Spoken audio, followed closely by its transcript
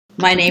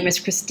My name is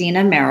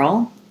Christina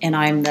Merrill, and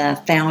I'm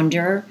the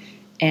founder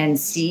and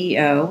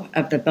CEO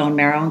of the Bone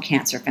Marrow and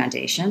Cancer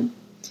Foundation.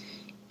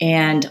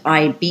 And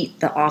I beat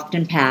the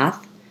often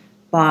path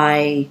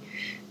by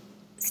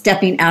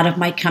stepping out of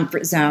my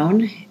comfort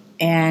zone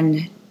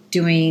and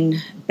doing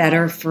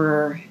better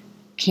for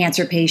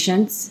cancer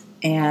patients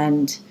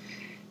and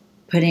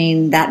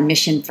putting that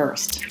mission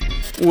first.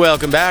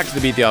 Welcome back to the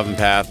Beat the Often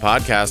Path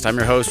podcast. I'm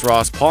your host,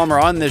 Ross Palmer.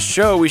 On this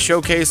show, we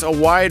showcase a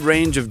wide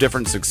range of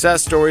different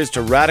success stories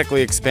to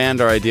radically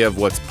expand our idea of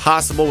what's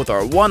possible with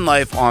our one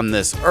life on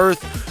this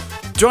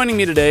earth. Joining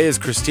me today is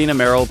Christina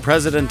Merrill,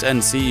 President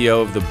and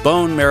CEO of the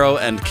Bone Marrow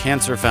and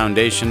Cancer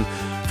Foundation.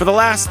 For the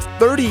last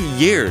 30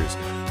 years,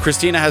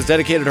 Christina has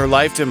dedicated her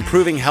life to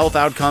improving health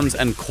outcomes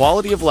and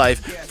quality of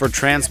life for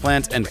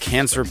transplant and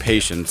cancer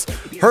patients.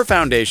 Her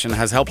foundation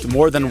has helped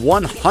more than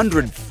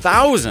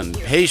 100,000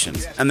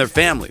 patients and their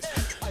families.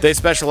 They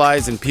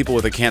specialize in people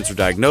with a cancer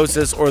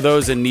diagnosis or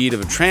those in need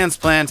of a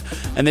transplant,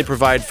 and they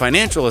provide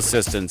financial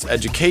assistance,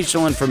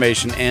 educational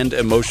information, and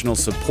emotional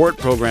support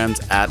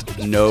programs at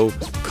no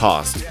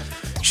cost.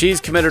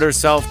 She's committed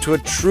herself to a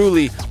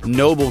truly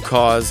noble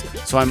cause,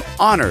 so I'm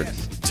honored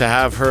to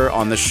have her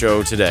on the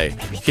show today.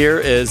 Here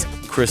is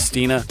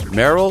Christina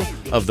Merrill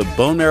of the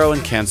Bone Marrow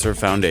and Cancer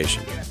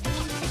Foundation.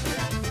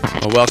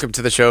 Well, welcome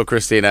to the show,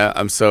 Christina.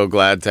 I'm so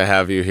glad to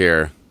have you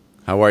here.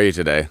 How are you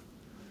today?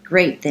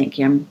 Great, thank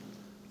you.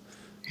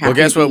 Well,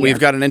 guess what? We've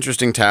got an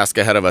interesting task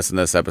ahead of us in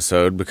this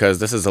episode because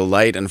this is a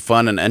light and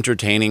fun and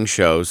entertaining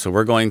show. So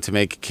we're going to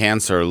make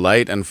cancer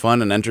light and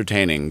fun and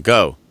entertaining.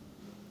 Go.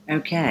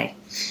 Okay.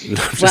 No,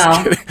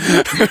 I'm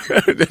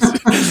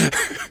just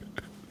kidding.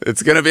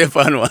 It's going to be a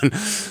fun one.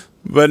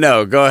 But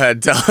no, go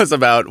ahead. Tell us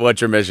about what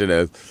your mission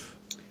is.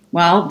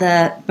 Well,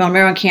 the Bone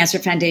Marrow and Cancer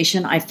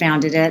Foundation, I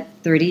founded it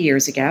 30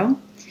 years ago.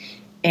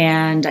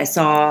 And I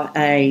saw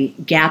a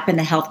gap in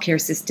the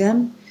healthcare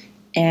system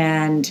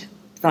and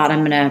thought I'm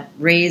going to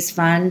raise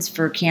funds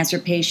for cancer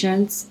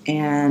patients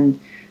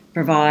and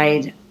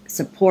provide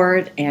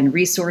support and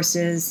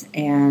resources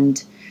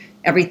and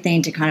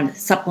everything to kind of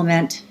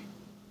supplement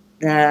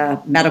the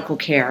medical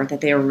care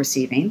that they were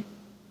receiving.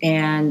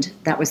 And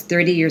that was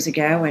 30 years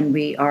ago, and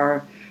we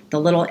are the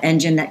little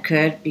engine that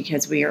could,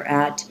 because we are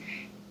at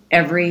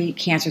every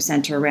cancer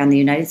center around the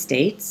United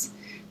States,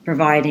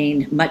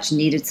 providing much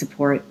needed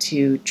support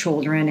to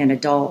children and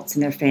adults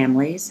and their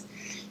families,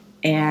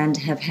 and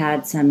have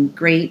had some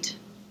great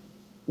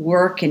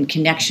work and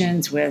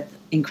connections with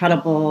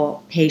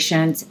incredible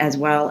patients as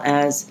well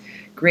as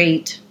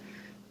great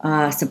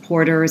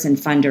supporters and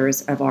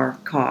funders of our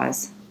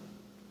cause.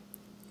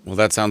 Well,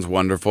 that sounds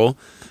wonderful.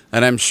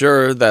 And I'm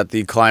sure that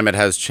the climate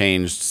has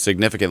changed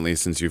significantly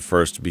since you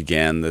first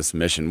began this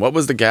mission. What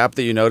was the gap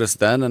that you noticed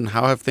then, and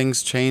how have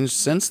things changed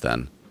since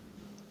then?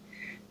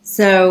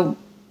 So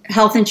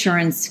health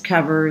insurance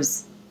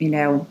covers,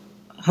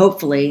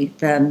 hopefully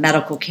the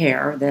medical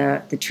care,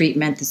 the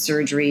treatment, the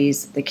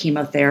surgeries, the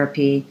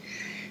chemotherapy,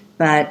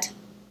 but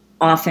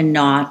often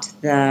not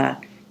the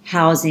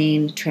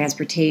housing,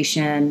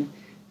 transportation,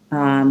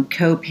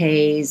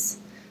 co-pays,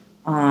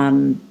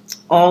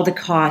 all the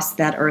costs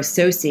that are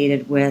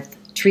associated with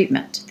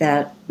treatment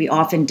that we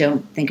often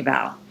don't think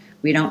about.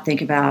 We don't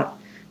think about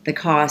the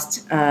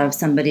cost of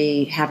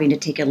somebody having to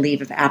take a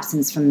leave of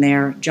absence from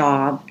their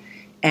job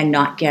and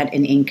not get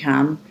an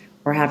income,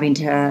 or having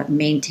to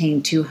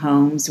maintain two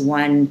homes,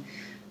 one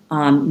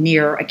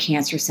near a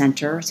cancer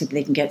center so that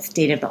they can get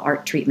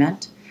state-of-the-art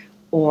treatment,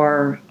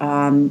 or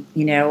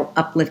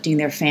uplifting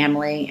their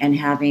family and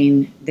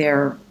having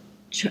their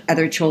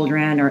other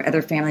children or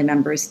other family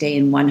members stay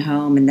in one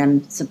home and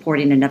them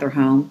supporting another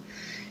home.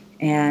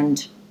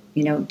 And,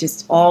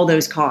 just all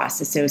those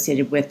costs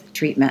associated with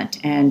treatment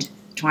and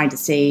trying to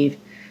save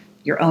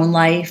your own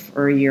life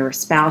or your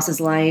spouse's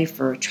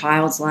life or a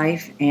child's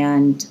life.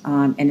 And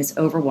it's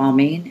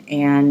overwhelming,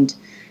 and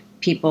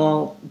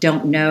people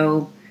don't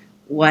know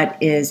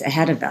what is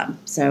ahead of them.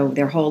 So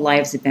their whole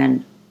lives have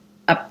been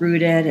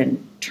uprooted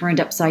and turned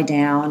upside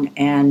down.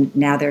 And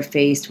now they're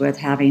faced with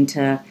having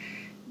to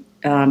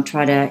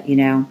try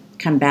to,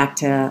 come back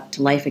to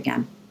life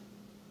again.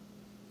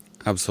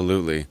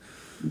 Absolutely.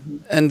 Mm-hmm.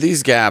 And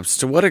these gaps,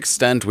 to what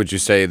extent would you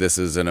say this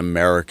is an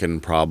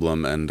American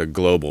problem and a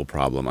global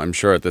problem? I'm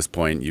sure at this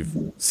point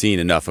you've seen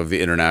enough of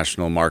the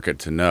international market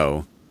to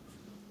know.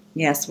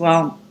 Yes,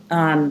 well,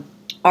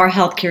 our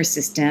healthcare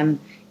system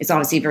is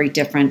obviously very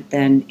different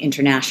than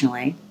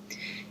internationally.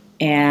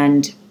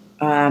 And,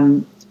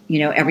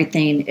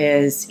 everything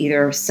is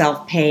either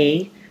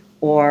self-pay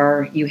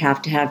or you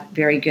have to have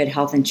very good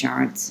health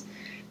insurance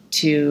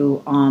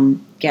to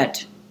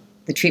get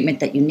the treatment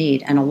that you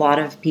need. And a lot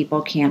of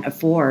people can't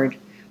afford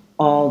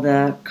all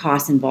the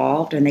costs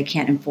involved, and they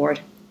can't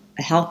afford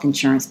a health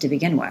insurance to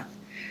begin with.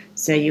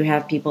 So you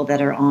have people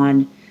that are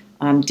on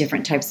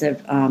different types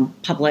of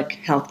public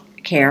health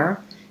care,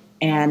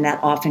 and that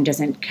often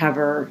doesn't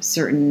cover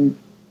certain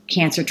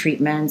cancer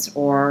treatments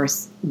or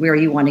where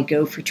you want to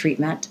go for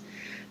treatment.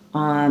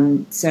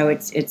 So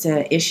it's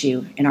an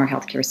issue in our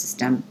healthcare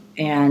system.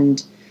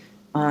 And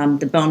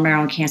The Bone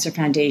Marrow and Cancer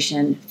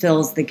Foundation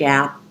fills the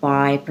gap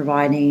by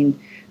providing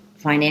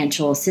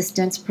financial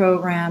assistance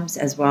programs,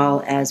 as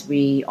well as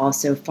we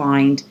also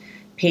find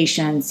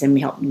patients and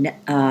we help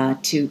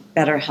to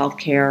better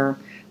healthcare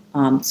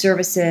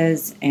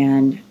services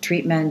and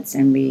treatments,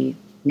 and we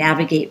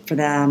navigate for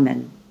them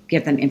and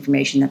give them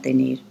information that they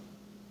need.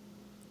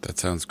 That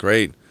sounds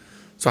great.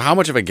 So how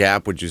much of a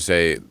gap would you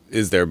say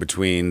is there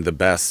between the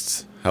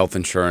best health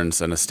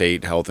insurance and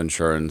estate health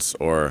insurance,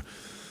 or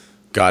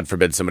God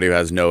forbid somebody who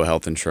has no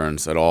health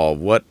insurance at all?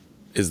 What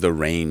is the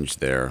range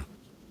there?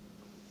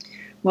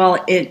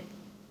 Well,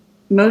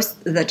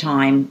 most of the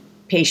time,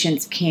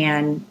 patients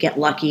can get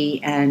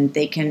lucky and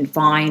they can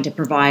find a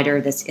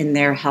provider that's in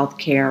their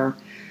healthcare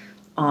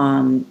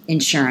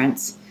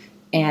insurance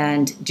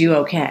and do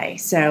okay.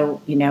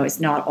 So, it's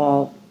not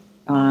all,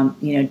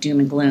 doom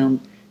and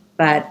gloom.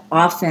 But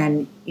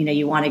often,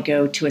 you want to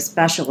go to a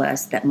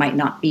specialist that might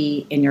not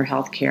be in your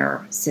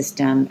healthcare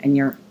system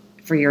and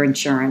for your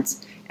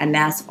insurance. And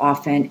that's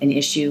often an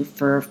issue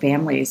for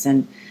families.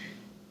 And,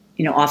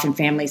 often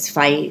families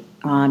fight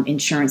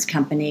insurance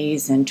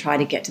companies and try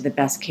to get to the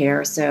best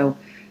care. So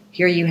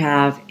here you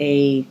have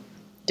a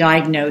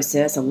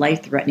diagnosis, a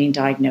life-threatening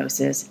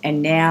diagnosis,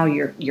 and now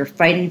you're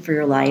fighting for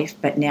your life,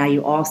 but now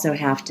you also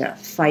have to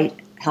fight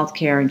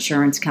healthcare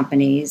insurance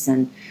companies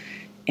and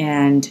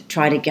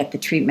try to get the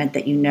treatment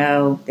that you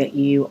know that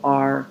you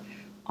are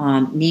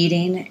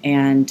needing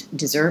and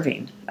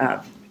deserving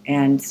of.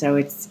 And so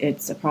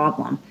it's a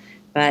problem.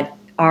 But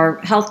our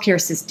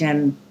healthcare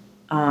system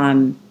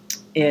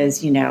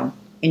is,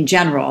 in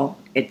general,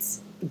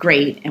 it's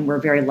great, and we're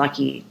very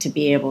lucky to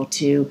be able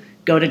to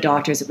go to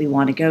doctors that we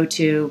want to go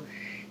to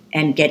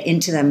and get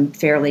into them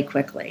fairly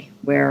quickly,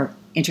 where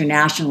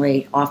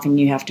internationally often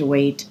you have to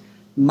wait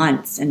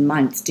months and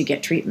months to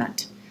get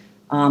treatment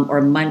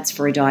or months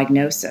for a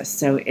diagnosis.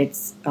 So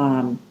it's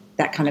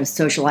that kind of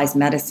socialized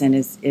medicine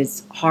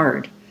is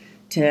hard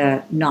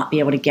to not be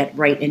able to get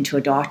right into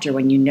a doctor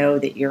when you know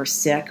that you're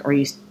sick or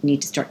you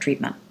need to start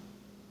treatment.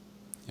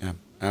 Yeah,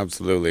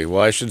 absolutely.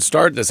 Well, I should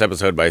start this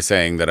episode by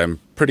saying that I'm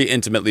pretty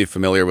intimately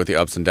familiar with the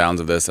ups and downs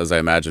of this, as I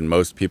imagine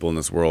most people in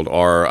this world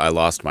are. I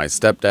lost my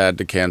stepdad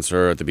to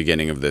cancer at the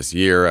beginning of this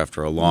year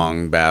after a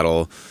long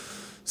battle.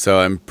 So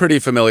I'm pretty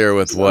familiar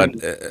with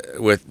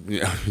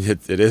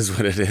it is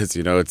what it is.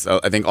 It's,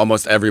 I think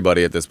almost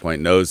everybody at this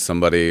point knows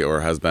somebody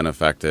or has been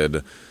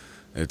affected.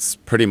 It's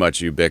pretty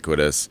much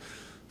ubiquitous.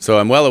 So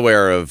I'm well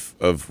aware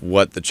of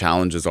what the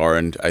challenges are,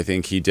 and I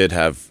think he did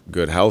have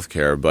good health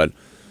care, but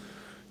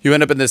you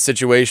end up in this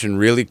situation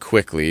really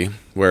quickly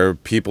where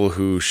people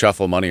who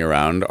shuffle money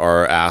around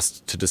are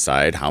asked to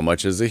decide how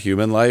much is a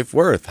human life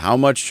worth? How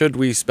much should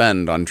we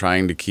spend on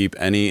trying to keep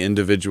any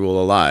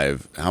individual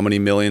alive? How many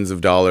millions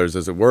of dollars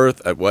is it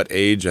worth? At what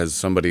age has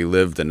somebody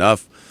lived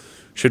enough?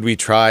 Should we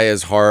try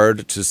as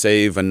hard to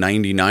save a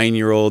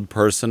 99-year-old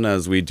person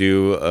as we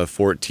do a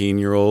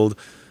 14-year-old?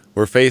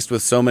 We're faced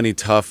with so many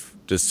tough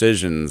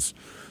decisions,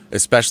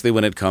 especially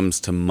when it comes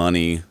to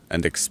money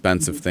and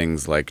expensive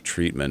things like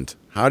treatment.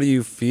 How do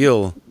you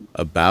feel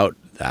about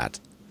that?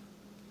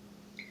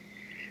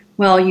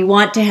 Well, you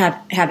want to have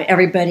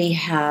everybody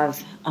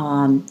have,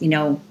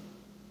 a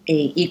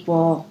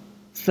equal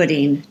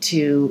footing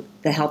to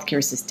the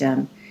healthcare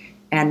system.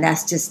 And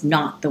that's just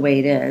not the way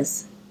it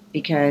is,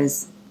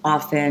 because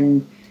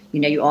often,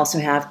 you also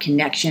have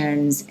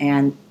connections,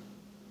 and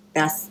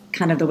that's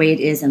kind of the way it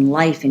is in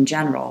life in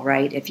general,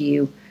 right? If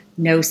you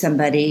know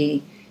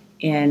somebody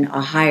in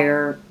a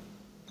higher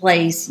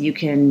place, you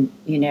can,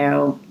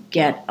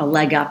 get a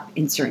leg up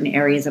in certain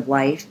areas of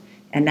life.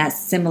 And that's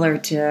similar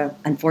to,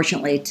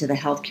 unfortunately, to the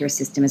healthcare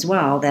system as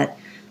well, that,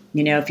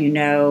 if you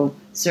know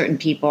certain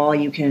people,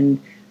 you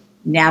can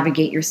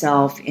navigate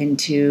yourself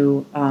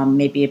into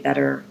maybe a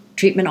better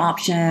treatment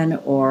option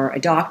or a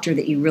doctor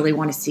that you really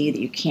want to see that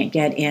you can't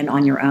get in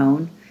on your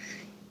own.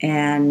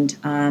 And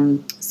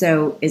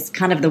so it's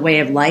kind of the way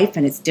of life,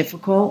 and it's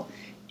difficult.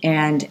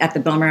 And at the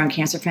Bone Marrow and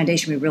Cancer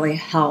Foundation, we really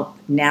help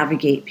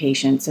navigate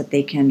patients so that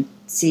they can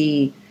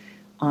see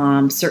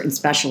certain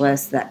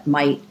specialists that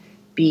might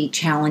be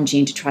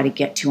challenging to try to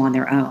get to on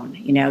their own,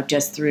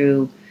 just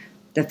through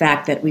the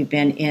fact that we've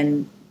been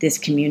in this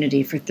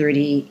community for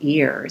 30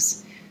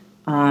 years.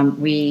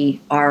 We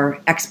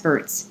are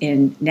experts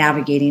in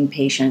navigating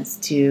patients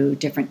to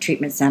different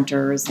treatment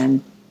centers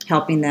and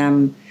helping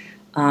them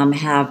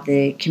have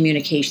the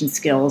communication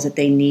skills that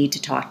they need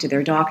to talk to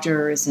their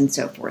doctors and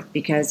so forth,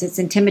 because it's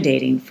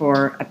intimidating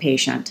for a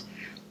patient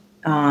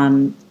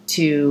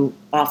to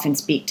often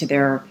speak to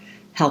their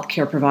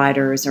healthcare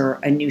providers or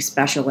a new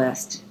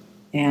specialist.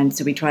 And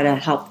so we try to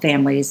help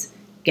families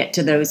get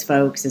to those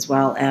folks as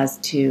well as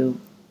to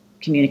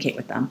communicate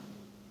with them.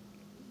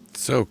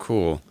 So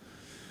cool.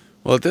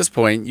 Well, at this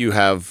point, you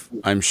have,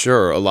 I'm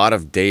sure, a lot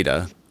of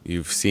data.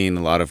 You've seen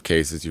a lot of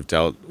cases. You've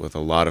dealt with a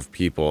lot of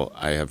people,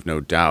 I have no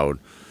doubt.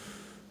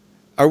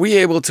 Are we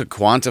able to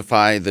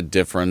quantify the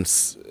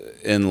difference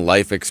in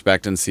life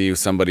expectancy,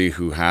 somebody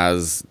who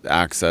has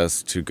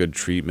access to good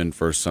treatment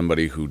versus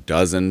somebody who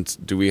doesn't?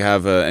 Do we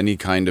have any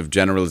kind of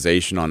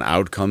generalization on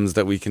outcomes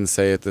that we can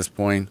say at this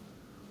point?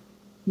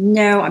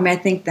 No, I mean, I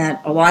think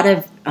that a lot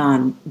of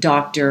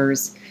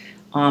doctors,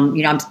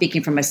 I'm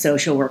speaking from a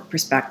social work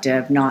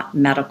perspective, not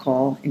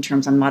medical in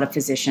terms I'm not a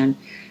physician,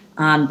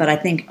 but I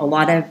think a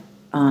lot of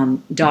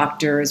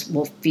doctors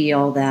will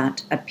feel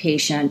that a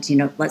patient,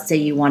 let's say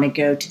you want to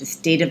go to the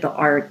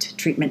state-of-the-art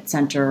treatment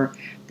center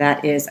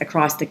that is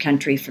across the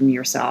country from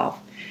yourself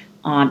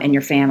and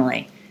your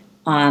family.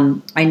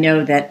 I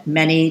know that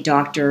many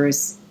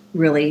doctors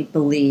really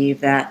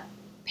believe that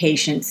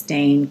patients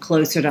staying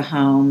closer to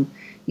home,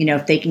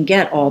 if they can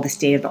get all the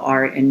state of the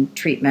art in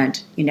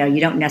treatment, you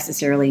don't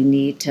necessarily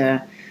need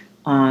to,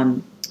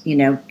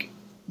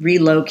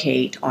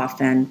 relocate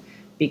often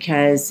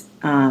because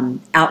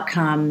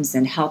outcomes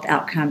and health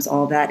outcomes,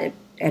 all that,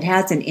 it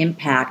has an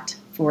impact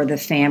for the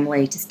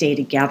family to stay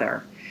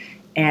together.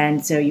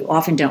 And so you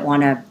often don't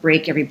want to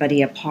break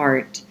everybody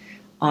apart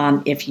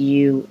if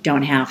you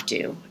don't have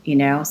to,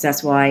 So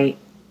that's why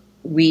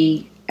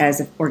we as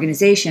an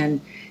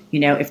organization,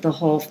 if the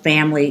whole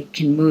family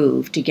can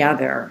move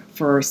together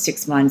for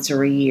 6 months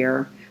or a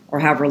year or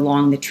however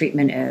long the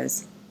treatment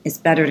is, it's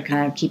better to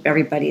kind of keep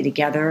everybody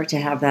together to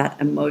have that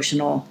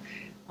emotional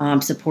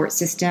support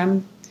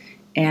system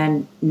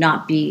and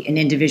not be an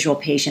individual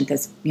patient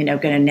that's,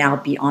 going to now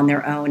be on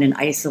their own and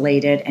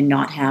isolated and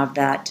not have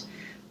that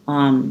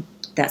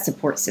that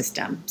support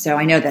system. So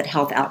I know that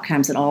health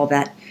outcomes and all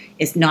that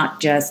is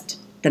not just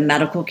the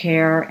medical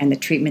care and the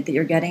treatment that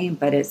you're getting,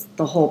 but it's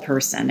the whole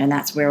person. And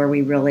that's where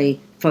we really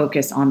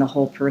focus on the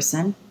whole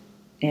person.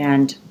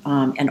 And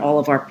all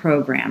of our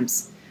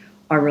programs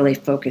are really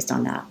focused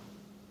on that.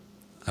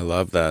 I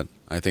love that.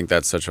 I think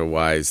that's such a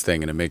wise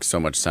thing, and it makes so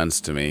much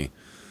sense to me.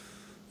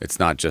 It's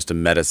not just a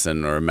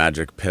medicine or a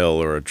magic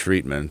pill or a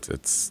treatment.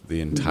 It's the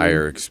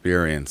entire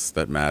experience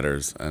that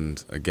matters.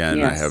 And again,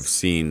 Yes. I have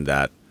seen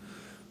that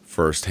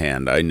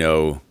firsthand. I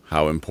know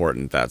how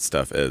important that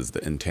stuff is,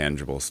 the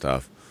intangible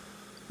stuff.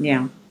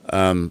 Yeah.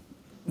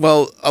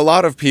 Well, a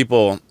lot of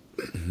people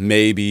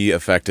may be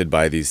affected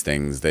by these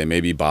things. They may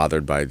be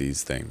bothered by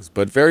these things,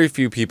 but very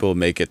few people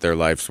make it their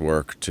life's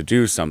work to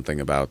do something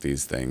about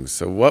these things.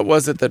 So what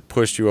was it that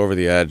pushed you over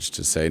the edge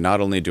to say, not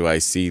only do I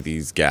see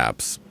these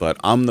gaps, but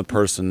I'm the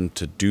person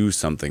to do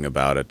something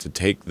about it, to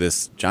take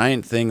this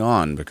giant thing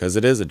on, because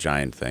it is a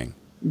giant thing?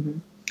 Mm-hmm.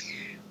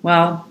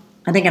 Well,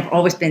 I think I've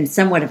always been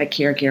somewhat of a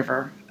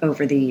caregiver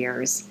over the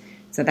years.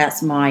 So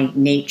that's my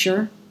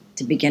nature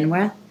to begin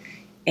with.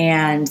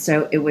 And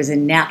so it was a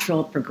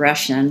natural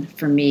progression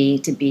for me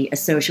to be a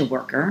social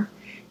worker.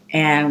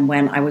 And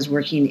when I was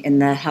working in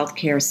the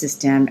healthcare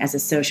system as a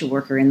social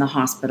worker in the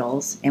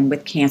hospitals and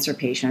with cancer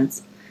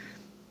patients,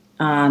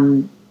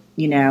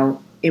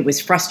 it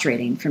was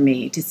frustrating for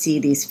me to see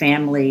these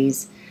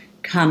families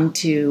come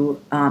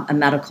to a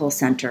medical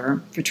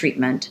center for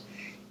treatment.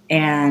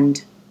 And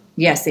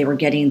yes, they were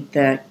getting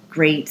the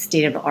great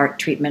state-of-the-art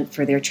treatment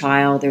for their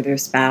child or their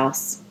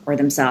spouse or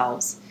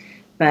themselves,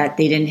 but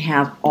they didn't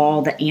have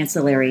all the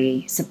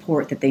ancillary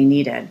support that they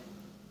needed.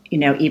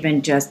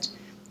 Even just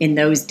in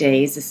those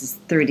days, this is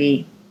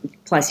 30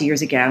 plus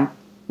years ago,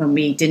 when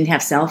we didn't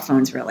have cell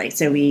phones really.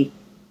 So you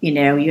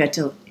had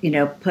to,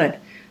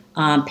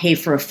 pay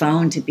for a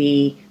phone to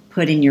be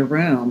put in your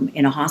room,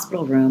 in a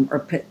hospital room, or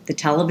put the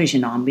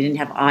television on. We didn't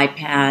have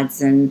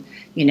iPads and,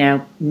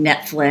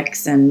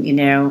 Netflix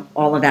and,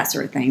 all of that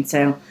sort of thing.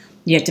 So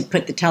you had to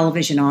put the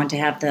television on to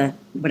have the,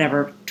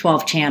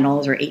 12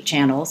 channels or 8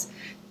 channels.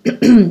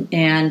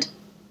 And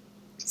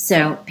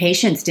so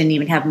patients didn't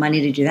even have money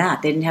to do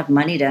that. They didn't have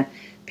money to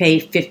pay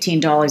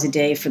 $15 a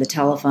day for the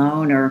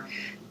telephone or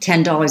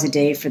 $10 a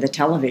day for the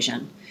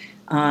television,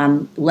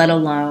 let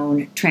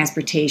alone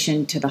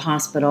transportation to the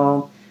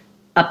hospital,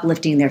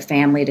 uplifting their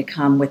family to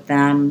come with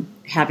them,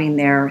 having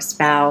their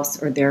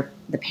spouse or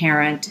the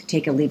parent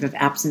take a leave of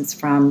absence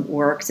from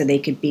work so they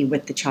could be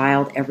with the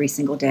child every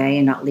single day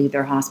and not leave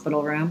their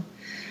hospital room.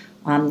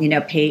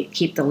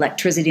 Keep the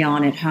electricity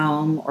on at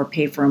home, or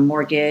pay for a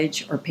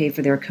mortgage, or pay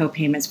for their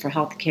co-payments for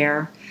health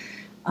care,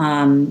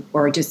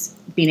 or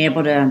just being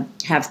able to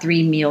have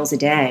 3 meals a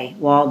day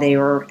while they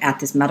were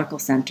at this medical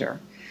center.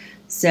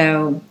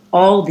 So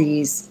all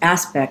these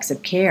aspects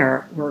of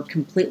care were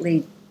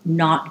completely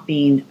not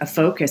being a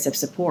focus of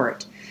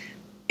support,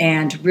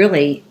 and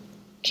really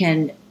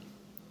can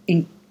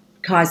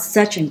cause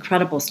such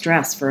incredible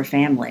stress for a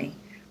family,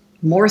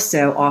 more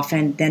so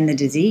often than the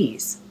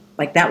disease.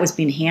 Like that was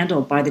being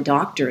handled by the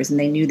doctors and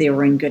they knew they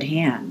were in good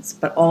hands,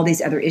 but all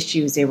these other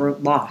issues, they were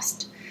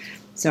lost.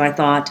 So I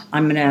thought,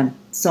 I'm going to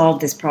solve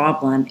this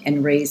problem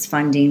and raise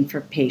funding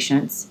for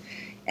patients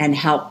and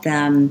help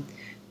them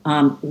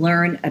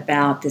learn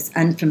about this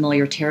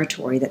unfamiliar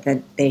territory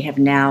that they have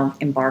now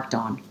embarked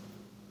on.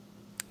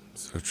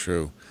 So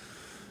true.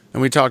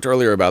 And we talked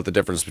earlier about the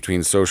difference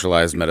between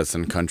socialized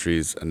medicine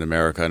countries and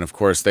America. And of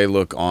course, they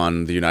look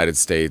on the United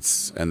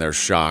States and they're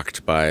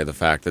shocked by the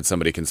fact that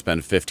somebody can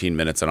spend 15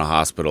 minutes in a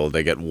hospital.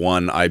 They get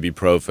one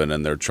ibuprofen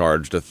and they're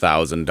charged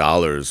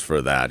 $1,000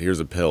 for that. Here's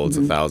a pill. It's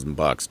 $1,000,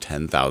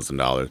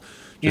 $10,000.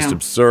 Just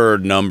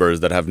absurd numbers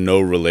that have no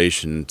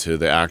relation to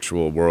the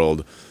actual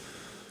world.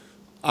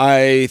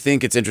 I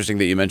think it's interesting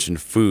that you mentioned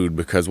food,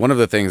 because one of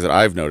the things that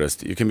I've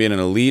noticed, you can be in an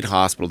elite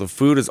hospital, the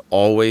food is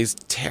always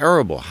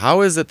terrible. How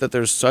is it that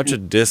there's such a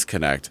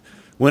disconnect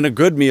when a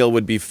good meal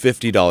would be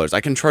 $50? I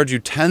can charge you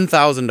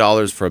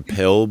 $10,000 for a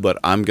pill, but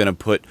I'm going to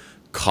put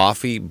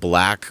coffee,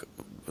 black,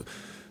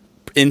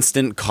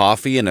 instant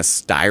coffee in a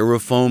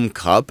styrofoam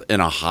cup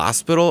in a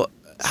hospital?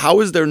 How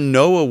is there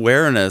no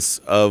awareness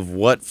of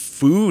what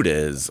food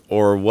is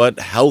or what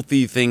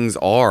healthy things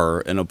are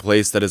in a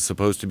place that is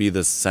supposed to be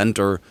the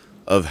center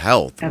of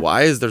health?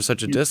 Why is there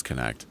such a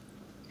disconnect?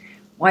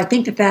 Well, I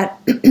think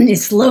that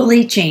is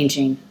slowly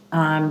changing.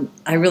 I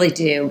really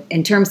do,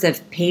 in terms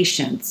of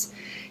patience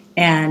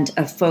and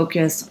a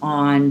focus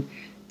on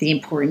the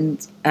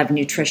importance of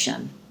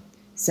nutrition.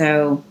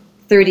 So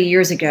 30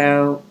 years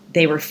ago,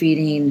 they were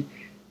feeding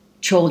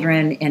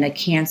children in a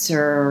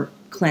cancer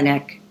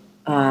clinic,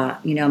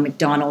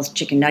 McDonald's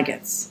chicken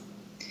nuggets.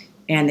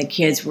 And the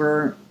kids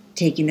were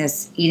eating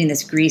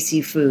this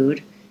greasy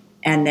food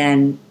and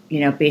then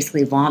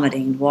basically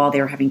vomiting while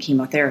they were having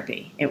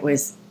chemotherapy. It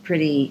was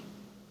pretty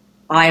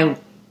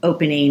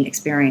eye-opening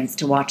experience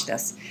to watch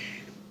this.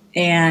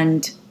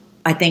 And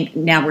I think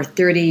now we're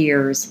 30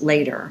 years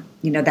later,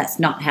 that's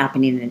not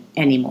happening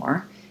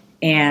anymore.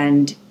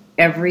 And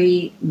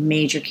every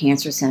major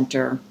cancer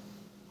center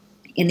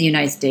in the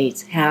United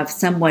States have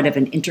somewhat of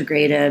an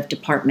integrative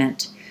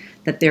department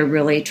that they're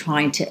really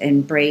trying to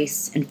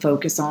embrace and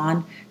focus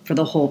on for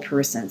the whole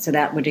person. So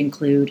that would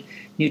include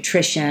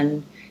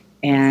nutrition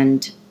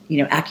and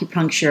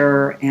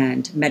acupuncture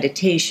and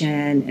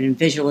meditation and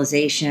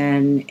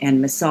visualization and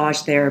massage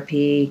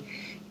therapy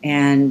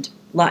and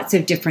lots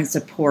of different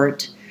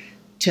support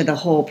to the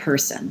whole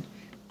person.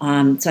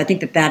 So I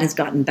think that has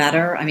gotten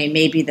better. I mean,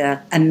 maybe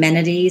the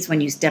amenities when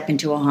you step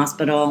into a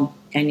hospital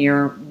and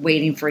you're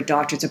waiting for a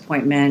doctor's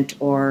appointment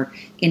or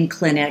in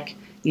clinic,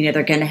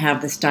 they're going to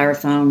have the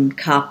styrofoam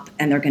cup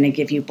and they're going to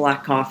give you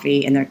black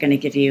coffee and they're going to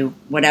give you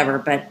whatever.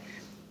 But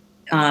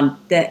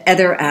the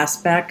other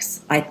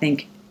aspects, I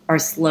think, are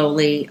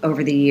slowly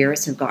over the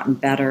years have gotten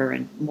better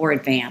and more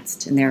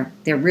advanced, and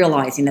they're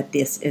realizing that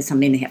this is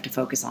something they have to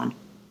focus on.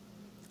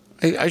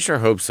 I sure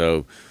hope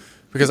so,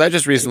 because I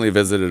just recently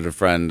visited a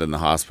friend in the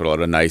hospital at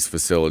a nice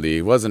facility.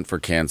 It wasn't for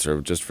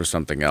cancer, just for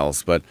something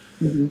else. But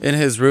in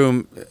his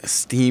room,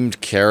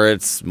 steamed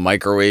carrots,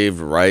 microwaved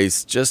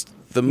rice, just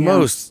the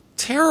most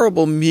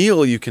terrible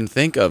meal you can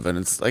think of. And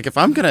it's like, if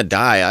I'm going to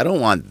die, I don't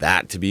want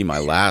that to be my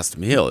last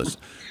meal.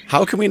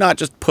 How can we not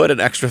just put an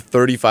extra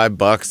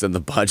 $35 in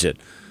the budget?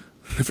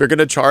 If you're going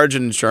to charge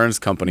an insurance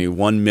company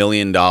 $1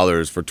 million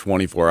for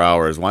 24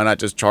 hours, why not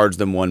just charge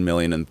them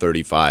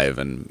 $1,035,000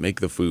 and make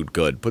the food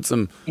good? Put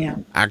some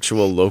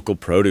actual local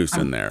produce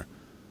in there.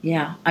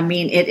 Yeah, I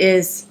mean, it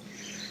is.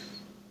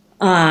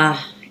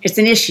 It's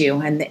an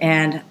issue,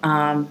 and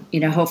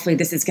hopefully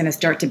this is going to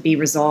start to be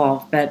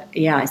resolved. But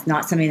it's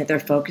not something that they're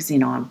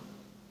focusing on.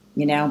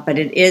 But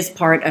it is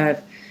part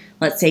of,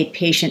 let's say,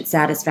 patient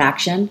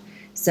satisfaction.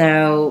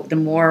 So the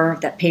more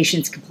that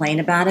patients complain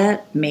about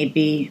it,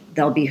 maybe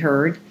they'll be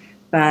heard.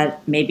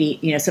 But maybe,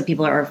 some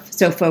people are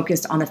so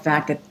focused on the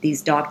fact that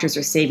these doctors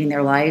are saving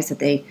their lives that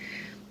they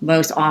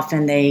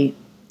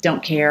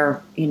don't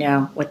care,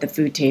 what the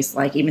food tastes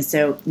like. Even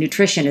so,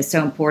 nutrition is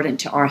so important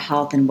to our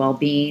health and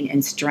well-being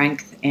and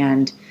strength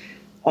and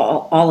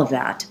all of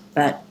that.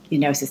 But,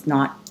 it's just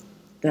not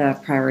the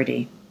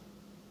priority.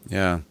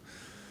 Yeah.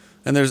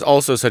 And there's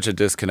also such a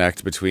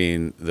disconnect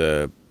between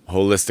the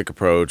holistic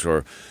approach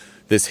or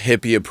this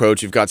hippie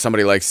approach. You've got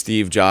somebody like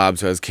Steve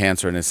Jobs who has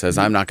cancer and it says,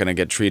 I'm not going to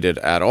get treated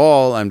at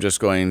all. I'm just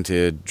going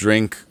to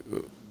drink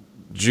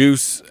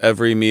juice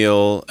every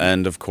meal.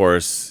 And of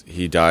course,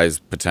 he dies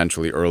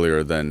potentially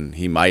earlier than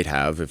he might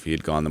have if he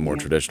had gone the more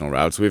traditional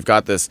route. So we've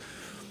got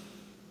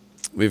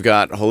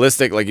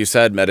holistic, like you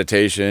said,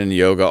 meditation,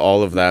 yoga,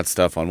 all of that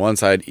stuff on one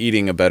side,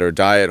 eating a better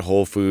diet,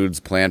 whole foods,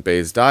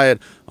 plant-based diet.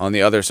 On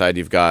the other side,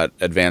 you've got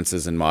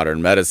advances in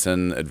modern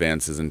medicine,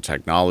 advances in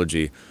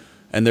technology.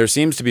 And there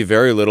seems to be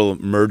very little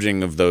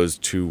merging of those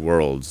two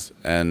worlds.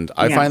 And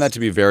I find that to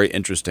be very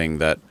interesting,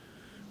 that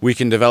we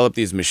can develop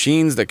these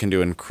machines that can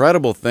do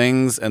incredible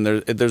things. And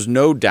there's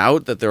no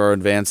doubt that there are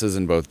advances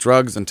in both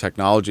drugs and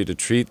technology to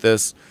treat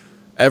this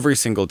every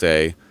single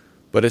day.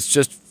 But it's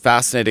just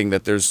fascinating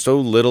that there's so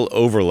little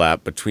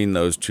overlap between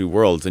those two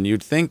worlds. And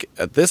you'd think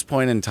at this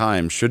point in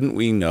time, shouldn't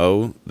we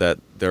know that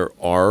there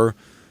are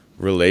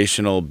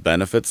relational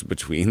benefits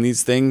between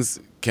these things?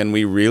 Can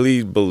we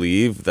really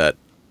believe that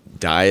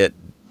diet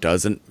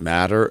doesn't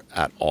matter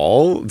at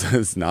all?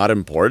 It's not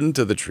important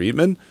to the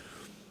treatment?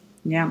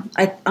 Yeah,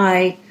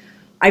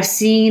 I've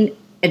seen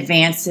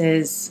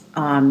advances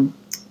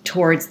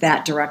towards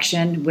that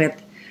direction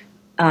with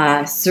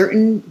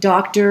certain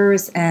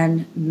doctors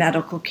and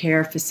medical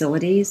care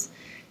facilities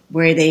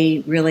where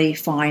they really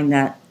find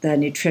that the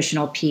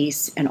nutritional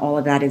piece and all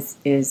of that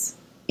is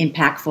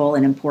impactful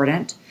and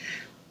important.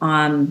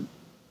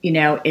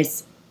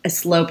 It's a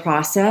slow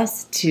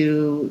process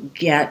to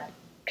get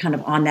kind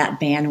of on that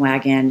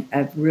bandwagon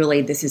of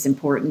really this is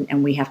important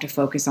and we have to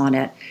focus on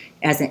it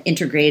as an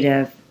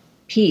integrative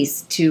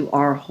piece to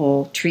our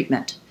whole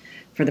treatment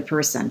for the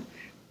person.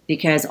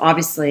 Because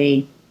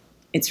obviously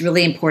it's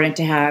really important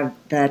to have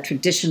the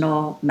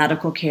traditional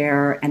medical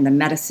care and the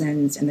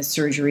medicines and the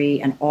surgery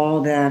and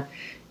all the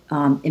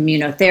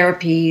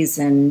immunotherapies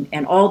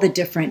and all the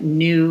different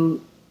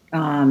new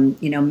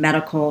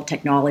medical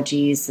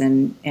technologies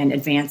and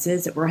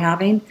advances that we're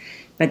having.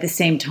 But at the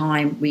same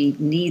time, we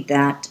need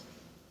that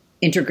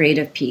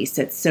integrative piece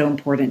that's so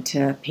important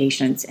to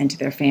patients and to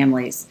their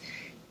families.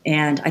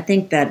 And I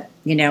think that,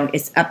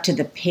 it's up to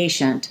the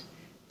patient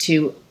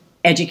to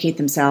educate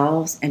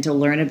themselves and to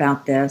learn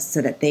about this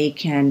so that they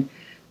can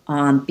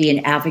be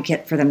an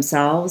advocate for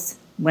themselves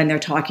when they're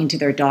talking to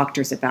their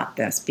doctors about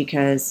this.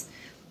 Because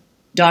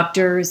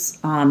doctors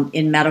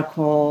in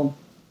medical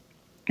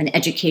and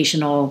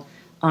educational,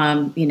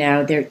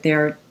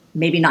 they're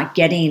maybe not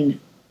getting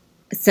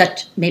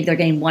maybe they're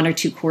getting 1 or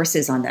 2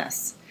 courses on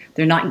this.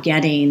 They're not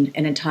getting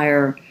an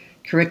entire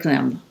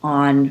curriculum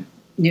on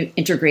new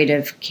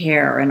integrative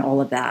care and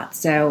all of that.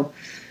 So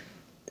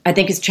I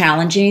think it's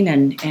challenging,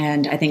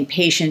 and I think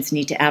patients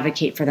need to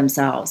advocate for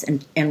themselves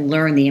and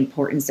learn the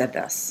importance of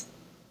this.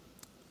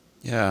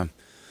 Yeah.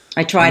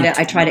 I try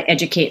to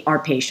educate our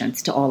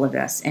patients to all of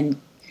this and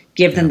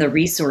give them the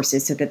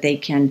resources so that they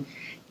can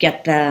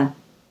get the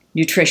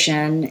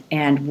nutrition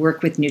and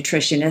work with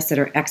nutritionists that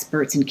are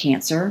experts in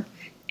cancer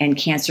and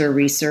cancer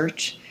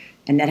research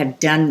and that have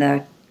done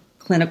the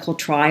clinical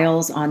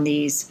trials on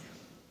these,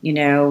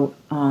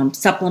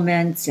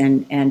 supplements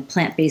and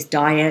plant-based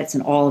diets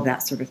and all of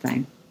that sort of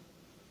thing.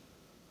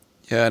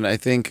 Yeah, and I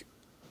think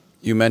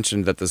you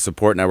mentioned that the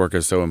support network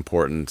is so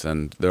important,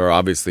 and there are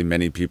obviously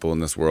many people in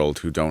this world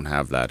who don't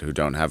have that, who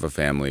don't have a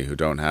family, who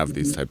don't have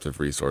these types of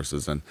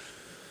resources. And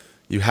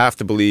you have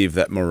to believe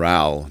that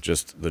morale,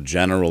 just the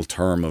general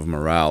term of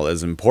morale,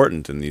 is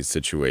important in these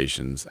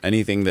situations.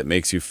 Anything that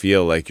makes you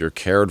feel like you're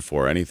cared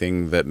for,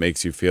 anything that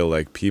makes you feel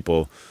like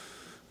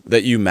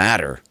that you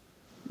matter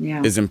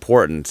is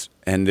important.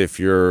 And if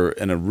you're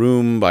in a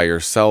room by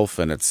yourself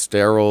and it's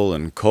sterile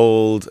and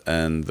cold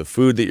and the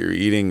food that you're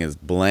eating is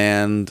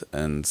bland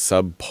and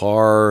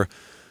subpar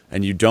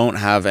and you don't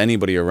have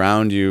anybody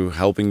around you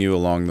helping you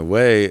along the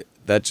way,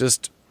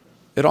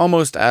 it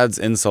almost adds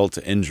insult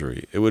to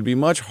injury. It would be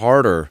much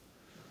harder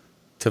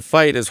to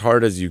fight as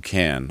hard as you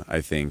can,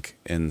 I think,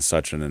 in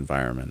such an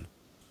environment.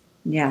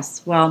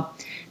 Yes. Well,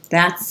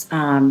 that's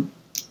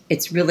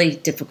it's really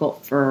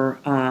difficult for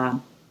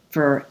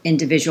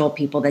individual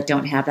people that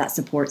don't have that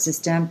support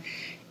system.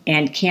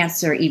 And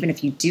cancer, even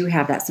if you do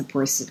have that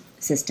support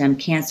system,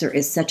 cancer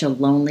is such a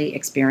lonely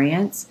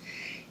experience.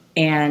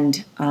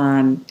 And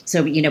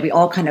so, we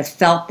all kind of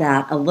felt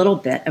that a little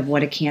bit of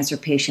what a cancer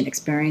patient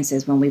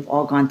experiences when we've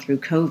all gone through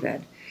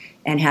COVID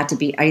and had to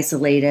be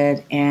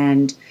isolated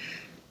and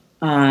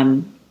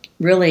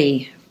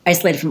really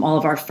isolated from all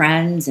of our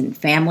friends and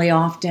family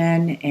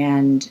often.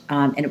 And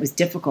it was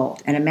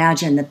difficult. And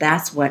imagine that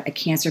that's what a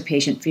cancer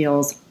patient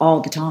feels all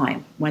the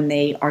time when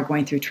they are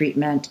going through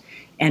treatment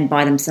and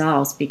by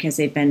themselves, because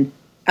they've been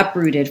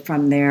uprooted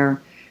from their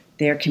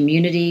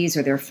communities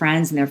or their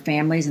friends and their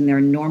families and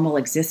their normal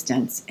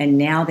existence. And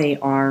now they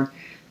are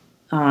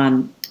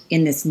in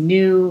this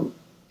new,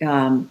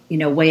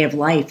 way of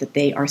life that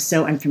they are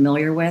so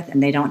unfamiliar with,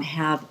 and they don't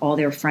have all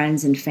their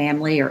friends and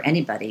family or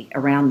anybody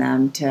around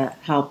them to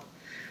help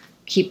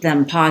keep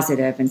them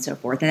positive and so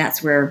forth. And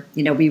that's where,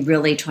 we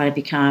really try to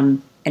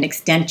become an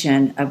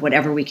extension of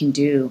whatever we can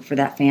do for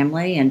that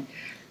family. And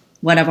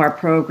one of our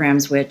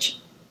programs, which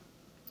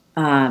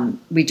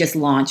we just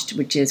launched,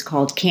 which is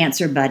called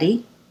Cancer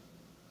Buddy.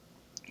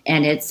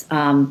 And it's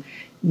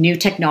new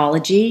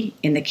technology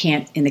in the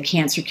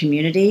cancer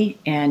community,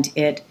 and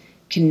it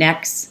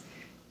connects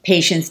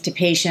patients to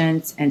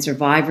patients and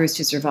survivors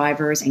to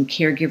survivors and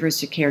caregivers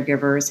to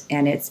caregivers.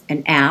 And it's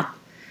an app,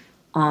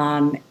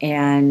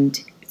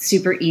 and it's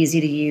super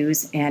easy to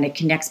use, and it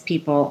connects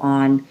people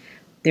on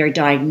their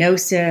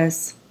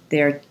diagnosis,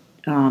 their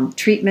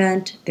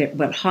treatment,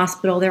 what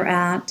hospital they're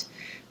at,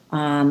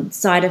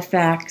 side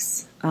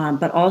effects,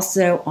 but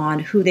also on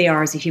who they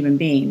are as a human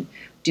being.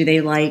 Do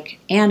they like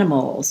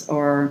animals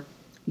or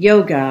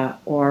yoga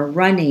or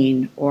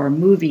running or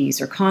movies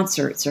or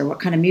concerts, or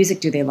what kind of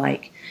music do they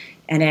like?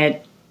 And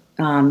it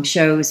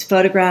shows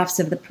photographs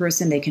of the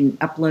person. They can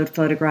upload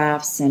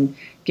photographs and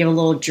give a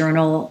little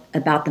journal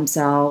about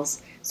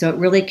themselves. So it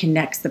really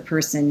connects the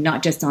person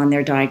not just on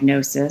their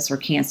diagnosis or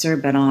cancer,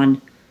 but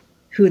on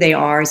who they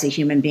are as a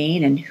human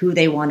being and who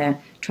they want to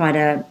try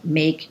to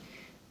make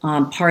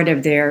part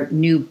of their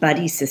new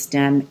buddy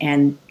system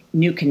and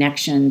new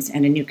connections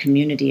and a new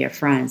community of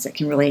friends that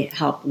can really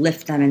help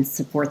lift them and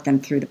support them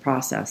through the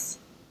process.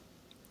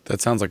 That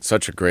sounds like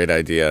such a great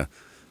idea.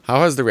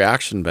 How has the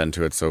reaction been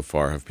to it so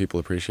far? Have people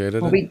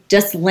appreciated Well, it? we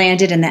just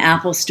landed in the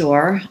Apple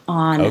Store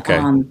on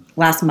Okay.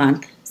 last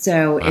month.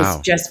 So it's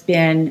Wow. just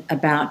been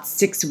about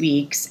 6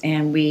 weeks.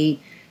 And we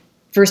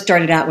first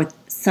started out with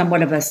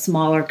somewhat of a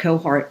smaller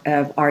cohort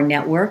of our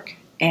network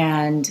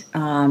and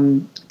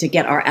to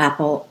get our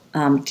app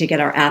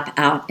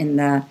out in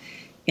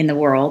the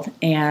world.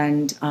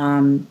 And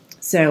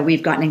so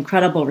we've gotten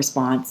incredible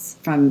response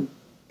from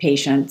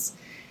patients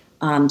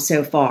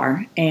so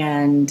far.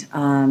 And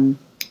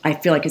I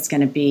feel like it's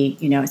going to be,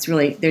 it's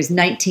really, there's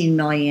 19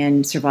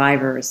 million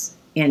survivors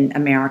in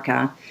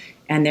America,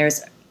 and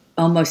there's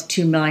almost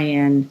 2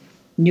 million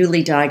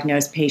newly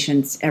diagnosed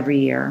patients every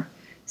year.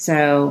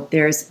 So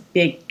there's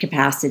big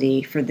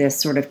capacity for this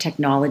sort of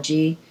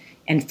technology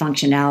and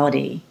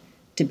functionality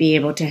to be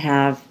able to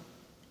have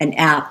an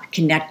app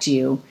connect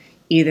you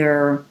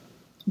either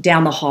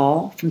down the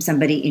hall from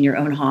somebody in your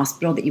own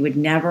hospital that you would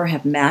never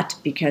have met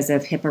because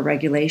of HIPAA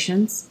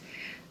regulations.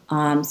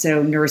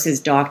 So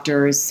nurses,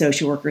 doctors,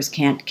 social workers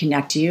can't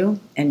connect you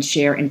and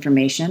share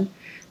information,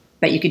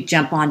 but you could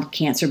jump on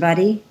Cancer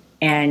Buddy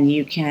and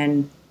you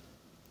can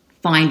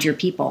find your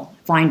people,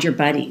 find your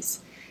buddies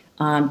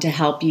to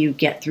help you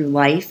get through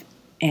life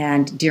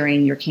and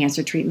during your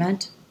cancer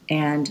treatment.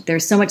 And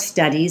there's so much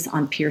studies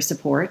on peer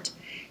support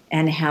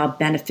and how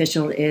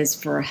beneficial it is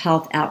for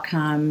health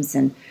outcomes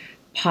and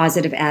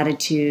positive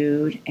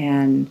attitude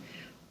and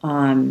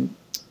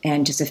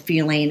just a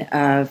feeling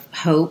of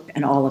hope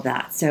and all of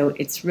that. So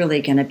it's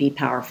really going to be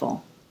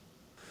powerful.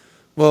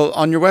 Well,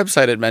 on your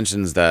website, it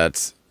mentions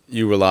that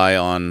you rely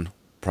on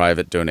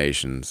private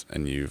donations,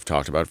 and you've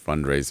talked about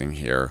fundraising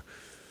here.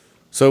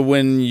 So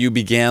when you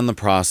began the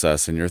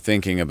process and you're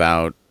thinking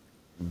about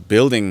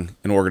building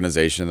an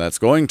organization that's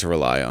going to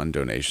rely on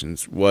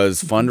donations,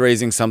 was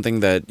fundraising something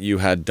that you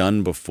had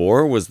done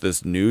before? Was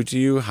this new to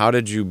you? How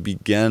did you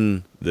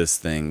begin this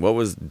thing? What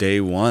was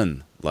day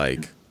one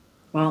like?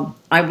 Well,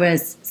 I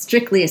was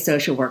strictly a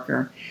social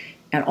worker,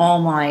 and all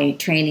my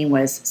training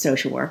was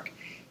social work.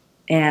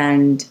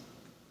 And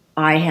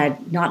I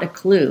had not a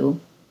clue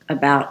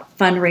about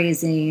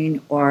fundraising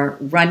or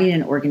running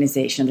an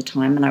organization at the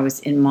time, and I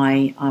was in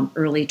my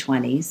early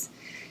 20s.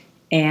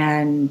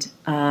 And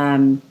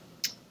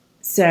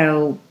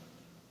so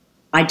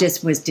I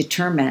just was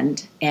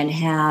determined and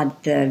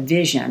had the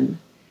vision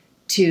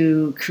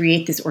to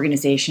create this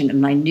organization,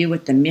 and I knew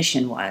what the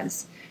mission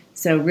was.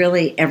 So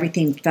really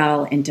everything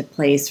fell into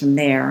place from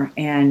there.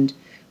 And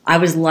I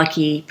was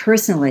lucky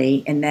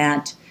personally in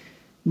that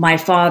my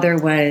father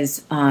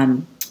was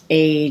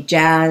a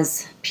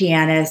jazz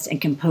pianist and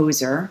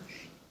composer,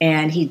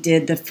 and he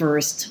did the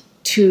first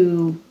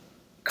 2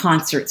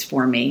 concerts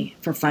for me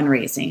for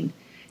fundraising.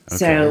 Okay.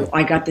 So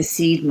I got the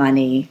seed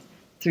money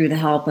through the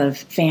help of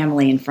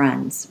family and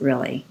friends,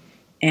 really.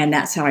 And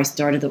that's how I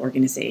started the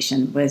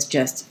organization, was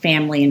just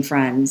family and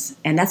friends.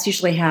 And that's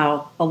usually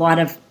how a lot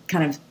of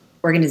kind of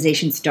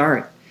organizations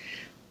start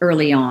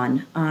early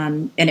on.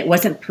 And it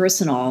wasn't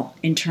personal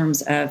in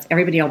terms of,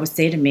 everybody always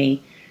say to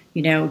me,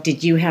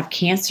 did you have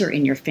cancer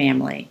in your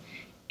family?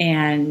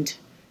 And,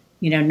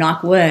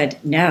 knock wood,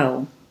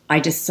 no. I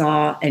just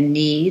saw a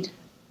need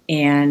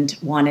and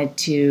wanted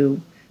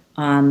to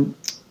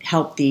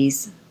help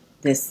these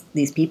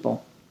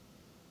people.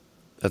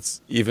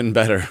 That's even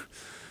better.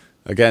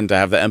 Again, to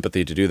have the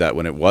empathy to do that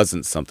when it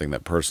wasn't something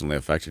that personally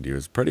affected you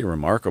is pretty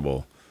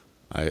remarkable.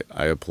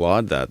 I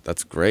applaud that.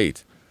 That's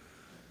great.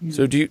 Yeah.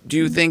 So do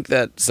you think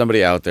that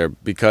somebody out there,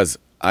 because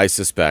I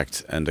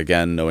suspect, and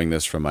again, knowing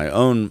this from my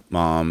own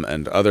mom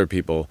and other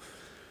people,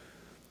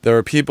 there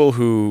are people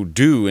who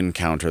do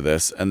encounter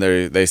this and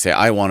they say,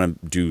 I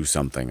want to do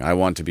something. I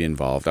want to be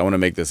involved. I want to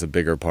make this a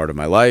bigger part of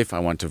my life. I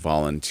want to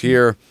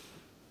volunteer.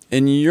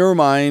 In your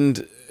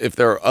mind, if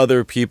there are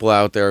other people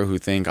out there who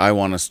think, I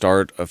want to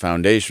start a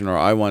foundation or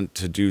I want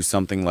to do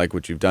something like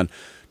what you've done,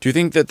 do you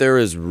think that there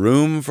is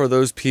room for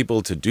those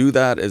people to do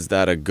that? Is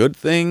that a good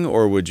thing?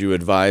 Or would you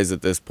advise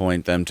at this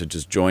point them to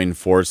just join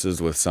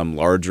forces with some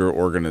larger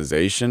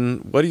organization?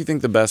 What do you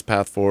think the best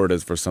path forward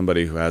is for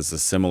somebody who has a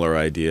similar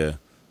idea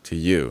to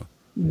you?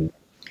 Well,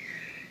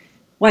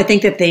 I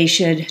think that they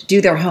should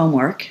do their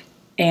homework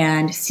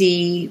and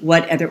see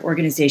what other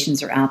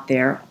organizations are out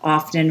there.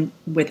 Often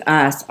with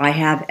us, I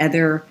have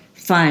other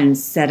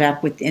funds set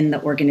up within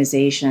the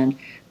organization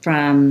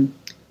from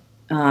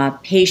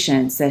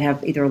patients that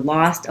have either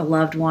lost a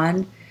loved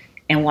one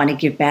and want to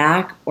give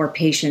back, or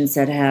patients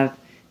that have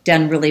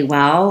done really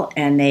well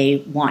and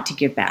they want to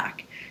give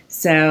back.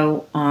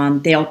 So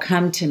they'll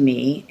come to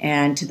me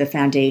and to the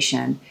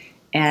foundation,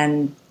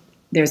 and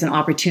there's an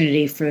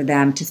opportunity for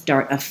them to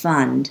start a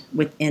fund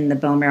within the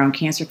Bone Marrow and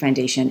Cancer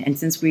Foundation. And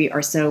since we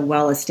are so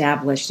well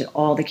established at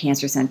all the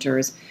cancer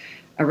centers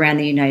around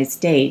the United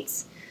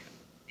States,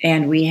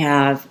 and we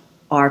have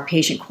our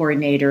patient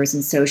coordinators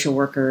and social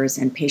workers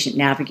and patient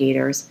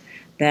navigators,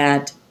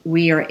 that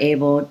we are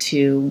able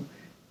to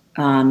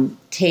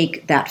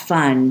take that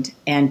fund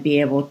and be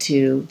able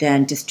to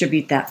then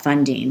distribute that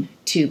funding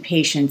to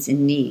patients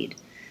in need.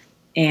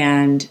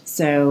 And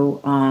so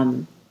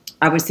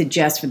I would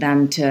suggest for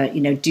them to,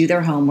 do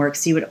their homework,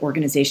 see what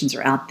organizations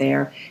are out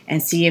there,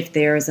 and see if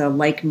there's a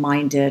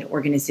like-minded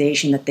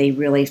organization that they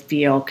really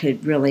feel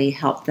could really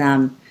help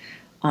them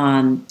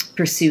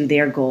pursue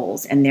their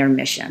goals and their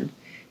mission.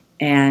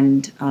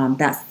 And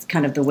that's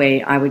kind of the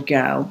way I would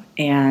go.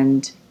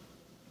 And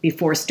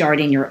before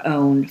starting your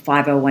own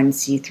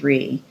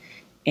 501c3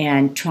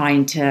 and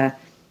trying to,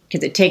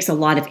 because it takes a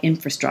lot of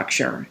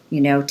infrastructure,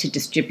 to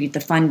distribute the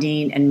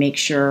funding and make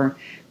sure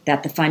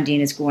that the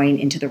funding is going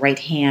into the right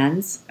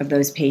hands of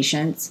those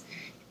patients.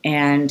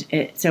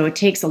 And so it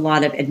takes a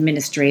lot of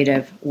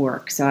administrative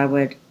work. So I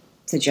would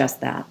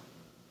suggest that.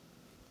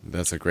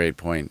 That's a great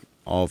point.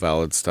 All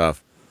valid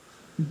stuff.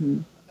 Mm-hmm.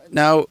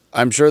 Now,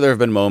 I'm sure there have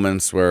been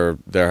moments where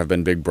there have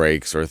been big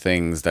breaks or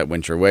things that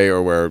went your way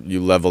or where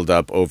you leveled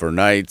up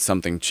overnight,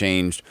 something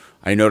changed.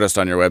 I noticed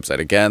on your website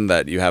again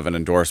that you have an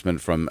endorsement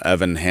from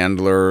Evan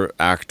Handler,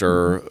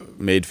 actor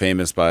made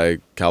famous by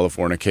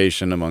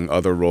Californication, among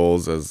other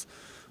roles as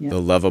the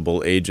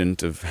lovable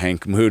agent of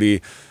Hank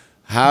Moody.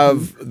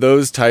 Have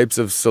those types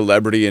of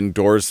celebrity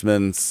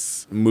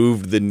endorsements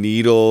moved the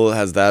needle?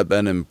 Has that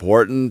been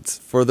important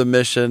for the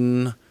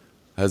mission?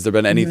 Has there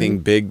been anything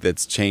big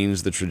that's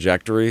changed the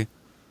trajectory?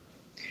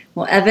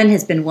 Well, Evan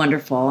has been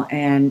wonderful,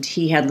 and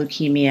he had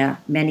leukemia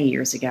many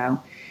years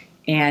ago.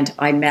 And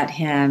I met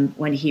him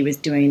when he was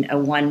doing a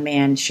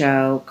one-man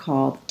show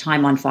called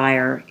Time on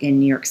Fire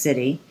in New York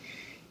City.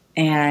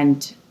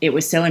 And it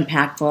was so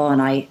impactful, and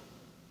I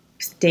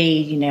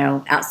stayed,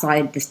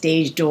 outside the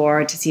stage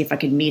door to see if I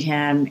could meet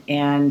him.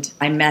 And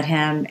I met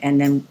him, and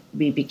then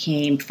we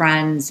became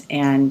friends,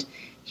 and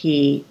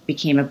he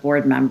became a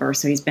board member.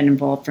 So he's been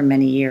involved for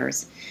many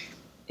years.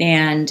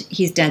 And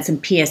he's done some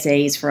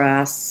PSAs for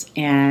us,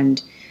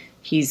 and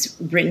he's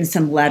written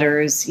some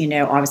letters,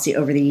 obviously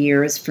over the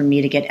years for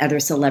me to get other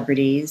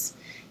celebrities.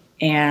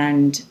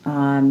 And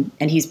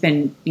he's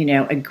been,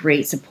 a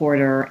great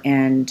supporter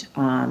and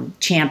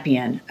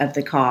champion of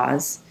the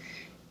cause.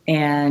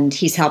 And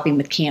he's helping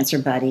with Cancer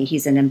Buddy.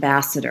 He's an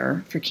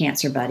ambassador for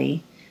Cancer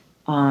Buddy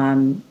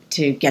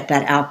to get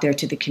that out there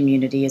to the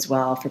community as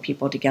well, for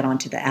people to get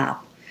onto the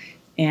app.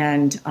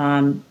 And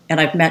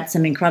I've met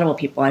some incredible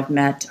people. I've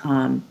met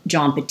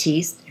John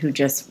Batiste, who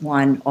just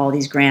won all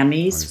these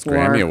Grammys for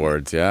Grammy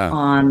Awards, yeah.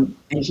 And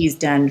he's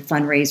done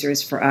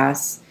fundraisers for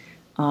us.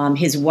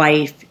 His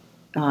wife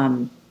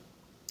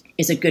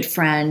is a good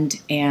friend,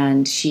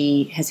 and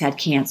she has had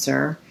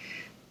cancer.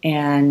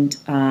 And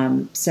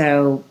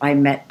so I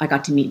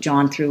got to meet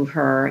John through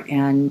her,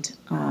 and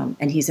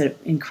he's an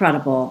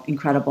incredible,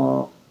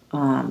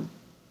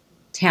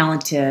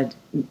 talented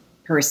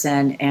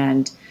person,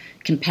 and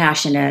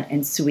compassionate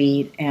and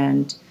sweet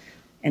and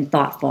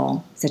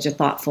thoughtful, such a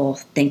thoughtful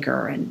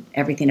thinker, and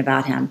everything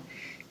about him.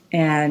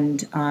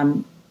 And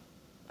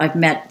I've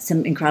met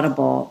some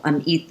incredible,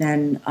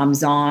 Ethan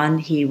Zahn.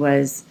 He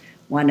was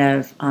one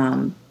of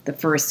the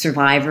first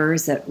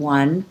survivors that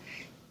won,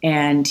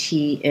 and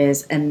he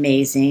is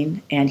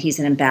amazing, and he's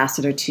an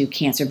ambassador to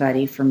Cancer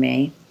Buddy for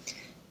me.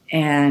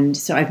 And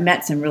so I've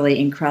met some really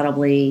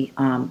incredibly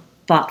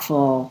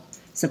thoughtful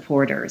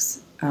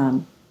supporters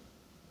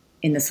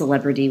in the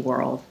celebrity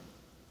world.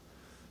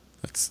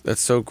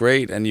 That's so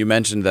great. And you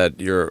mentioned that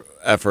your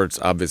efforts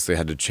obviously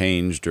had to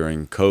change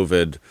during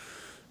COVID.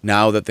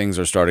 Now that things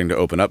are starting to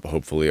open up,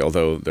 hopefully,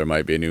 although there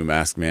might be a new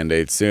mask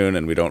mandate soon,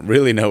 and we don't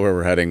really know where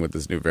we're heading with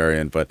this new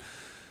variant. But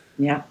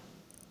yeah,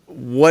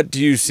 what do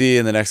you see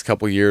in the next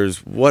couple of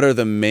years? What are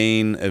the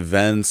main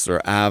events or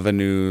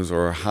avenues,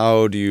 or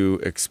how do you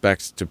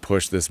expect to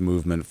push this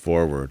movement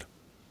forward?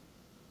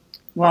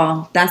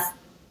 Well, that's,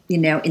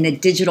 in the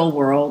digital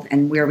world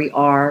and where we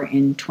are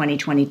in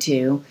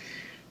 2022,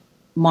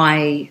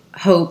 my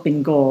hope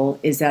and goal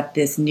is that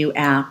this new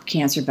app,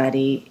 Cancer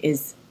Buddy,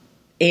 is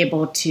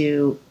able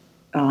to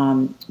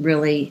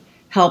really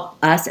help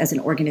us as an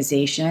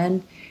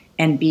organization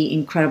and be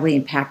incredibly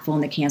impactful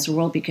in the cancer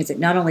world, because it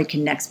not only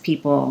connects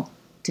people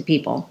to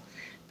people,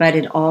 but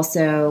it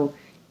also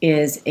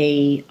is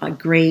a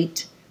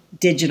great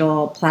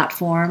digital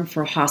platform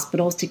for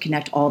hospitals to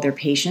connect all their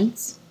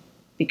patients,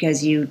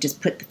 because you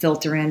just put the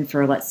filter in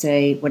for, let's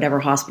say, whatever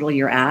hospital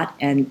you're at,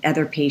 and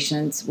other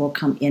patients will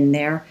come in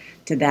there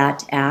to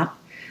that app.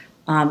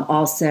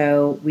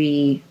 Also,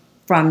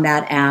 from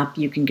that app,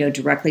 you can go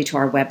directly to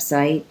our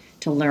website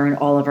to learn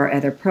all of our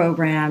other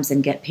programs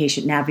and get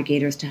patient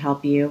navigators to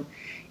help you.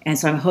 And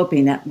so I'm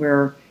hoping that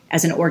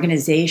as an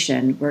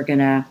organization, we're going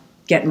to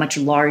get much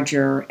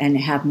larger and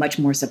have much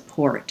more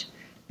support,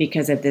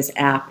 because of this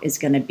app is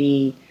going to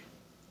be,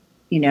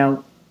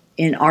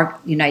 in our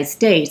United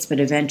States, but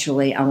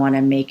eventually I want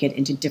to make it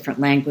into different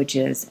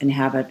languages and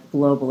have it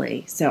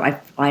globally. So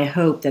I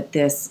hope that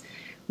this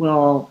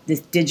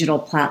digital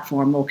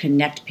platform will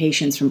connect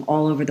patients from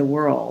all over the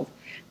world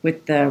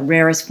with the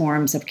rarest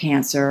forms of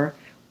cancer,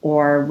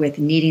 or with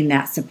needing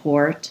that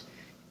support,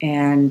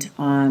 and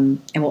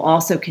will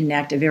also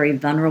connect a very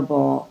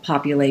vulnerable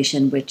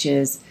population, which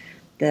is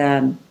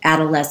the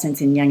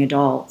adolescents and young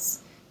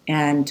adults.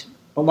 And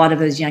a lot of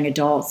those young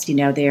adults,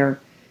 they're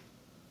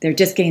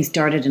just getting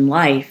started in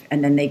life,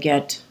 and then they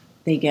get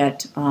they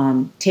get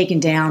taken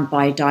down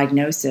by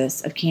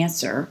diagnosis of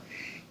cancer,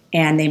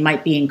 and they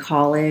might be in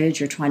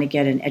college or trying to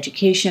get an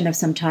education of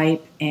some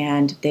type,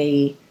 and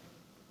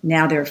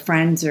now their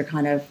friends are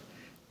kind of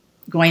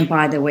going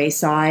by the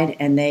wayside,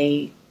 and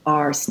they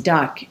are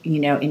stuck,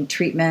 in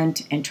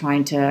treatment and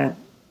trying to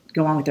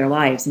go on with their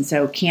lives. And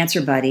so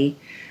Cancer Buddy,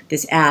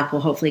 this app,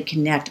 will hopefully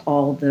connect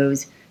all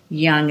those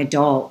young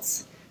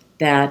adults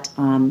that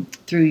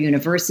through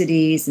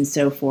universities and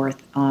so forth,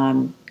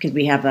 because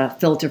we have a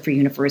filter for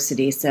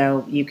university.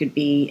 So you could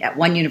be at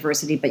one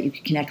university, but you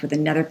could connect with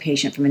another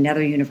patient from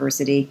another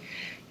university,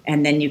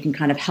 and then you can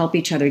kind of help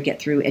each other get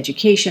through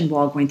education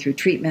while going through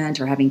treatment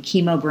or having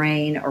chemo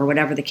brain or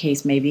whatever the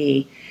case may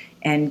be,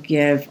 and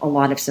give a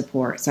lot of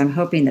support. So I'm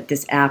hoping that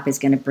this app is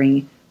going to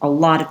bring a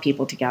lot of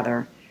people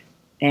together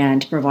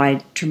and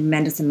provide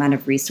tremendous amount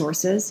of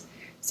resources.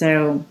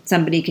 So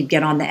somebody could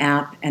get on the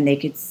app and they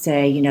could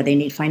say, they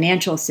need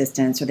financial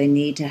assistance or they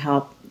need to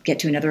help get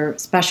to another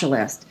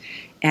specialist,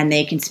 and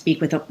they can speak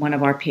with one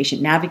of our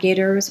patient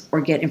navigators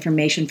or get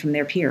information from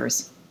their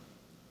peers.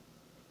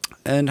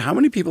 And how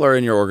many people are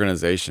in your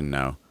organization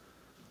now?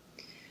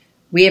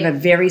 We have a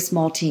very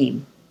small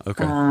team.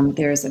 Okay.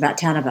 There's about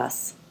 10 of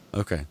us.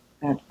 Okay.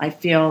 I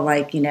feel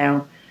like,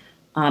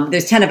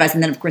 there's 10 of us.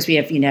 And then, of course, we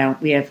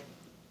have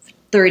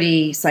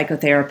 30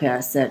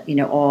 psychotherapists that,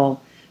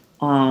 all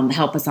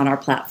help us on our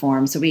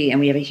platform. So we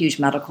have a huge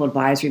medical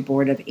advisory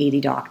board of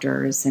 80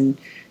 doctors and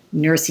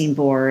nursing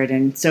board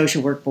and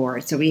social work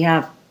board. So we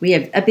have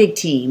a big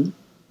team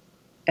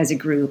as a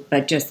group,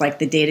 but just like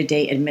the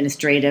day-to-day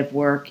administrative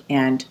work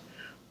and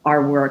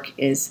our work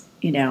is,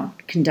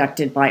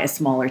 conducted by a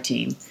smaller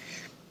team.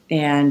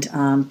 And,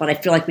 but I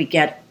feel like we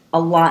get a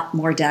lot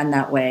more done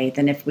that way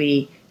than if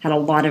we had a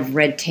lot of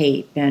red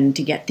tape, and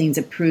to get things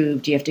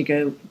approved, you have to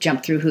go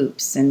jump through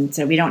hoops. And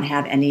so we don't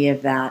have any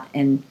of that.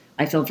 And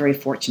I feel very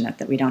fortunate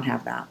that we don't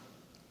have that.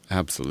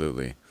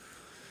 Absolutely.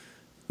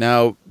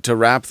 Now, to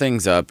wrap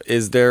things up,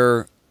 is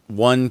there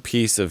one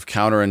piece of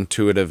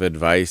counterintuitive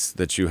advice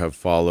that you have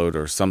followed,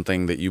 or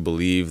something that you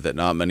believe that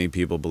not many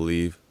people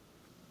believe?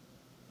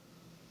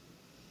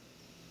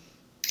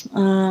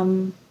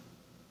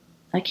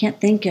 I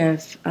can't think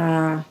of,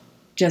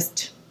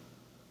 just,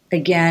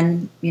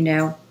 again,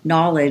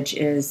 knowledge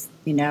is,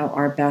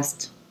 our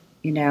best,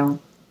 a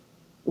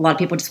lot of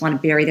people just want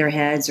to bury their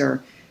heads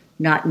or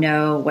not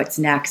know what's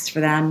next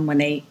for them when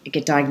they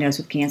get diagnosed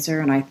with cancer.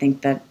 And I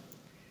think that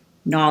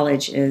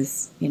knowledge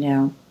is,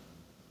 the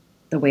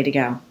way to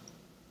go.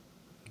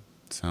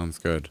 Sounds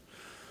good.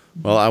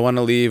 Well, I want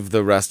to leave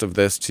the rest of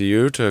this to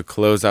you to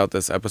close out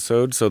this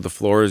episode. So the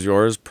floor is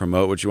yours.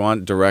 Promote what you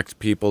want. Direct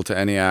people to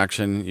any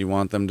action you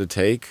want them to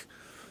take.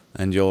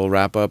 And you'll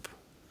wrap up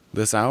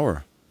this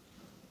hour.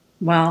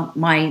 Well,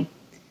 my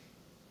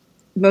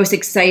most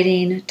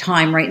exciting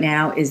time right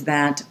now is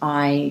that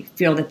I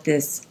feel that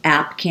this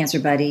app, Cancer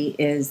Buddy,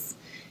 is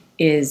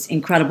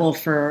incredible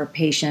for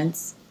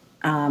patients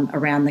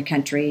around the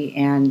country.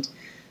 And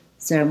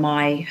so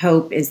my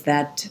hope is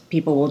that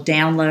people will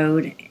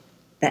download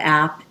the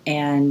app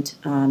and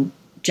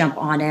jump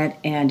on it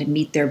and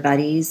meet their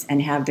buddies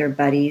and have their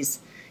buddies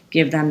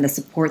give them the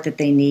support that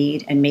they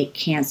need and make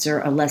cancer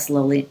a less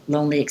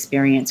lonely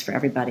experience for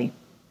everybody.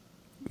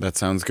 That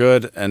sounds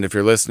good. And if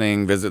you're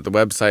listening, visit the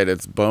website.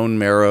 It's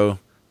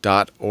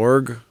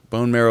bonemarrow.org,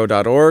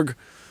 bonemarrow.org.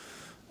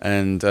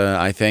 And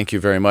I thank you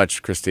very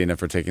much, Christina,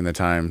 for taking the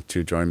time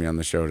to join me on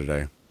the show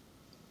today.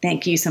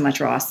 Thank you so much,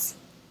 Ross.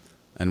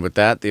 And with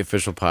that, the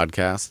official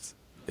podcast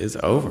is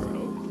over.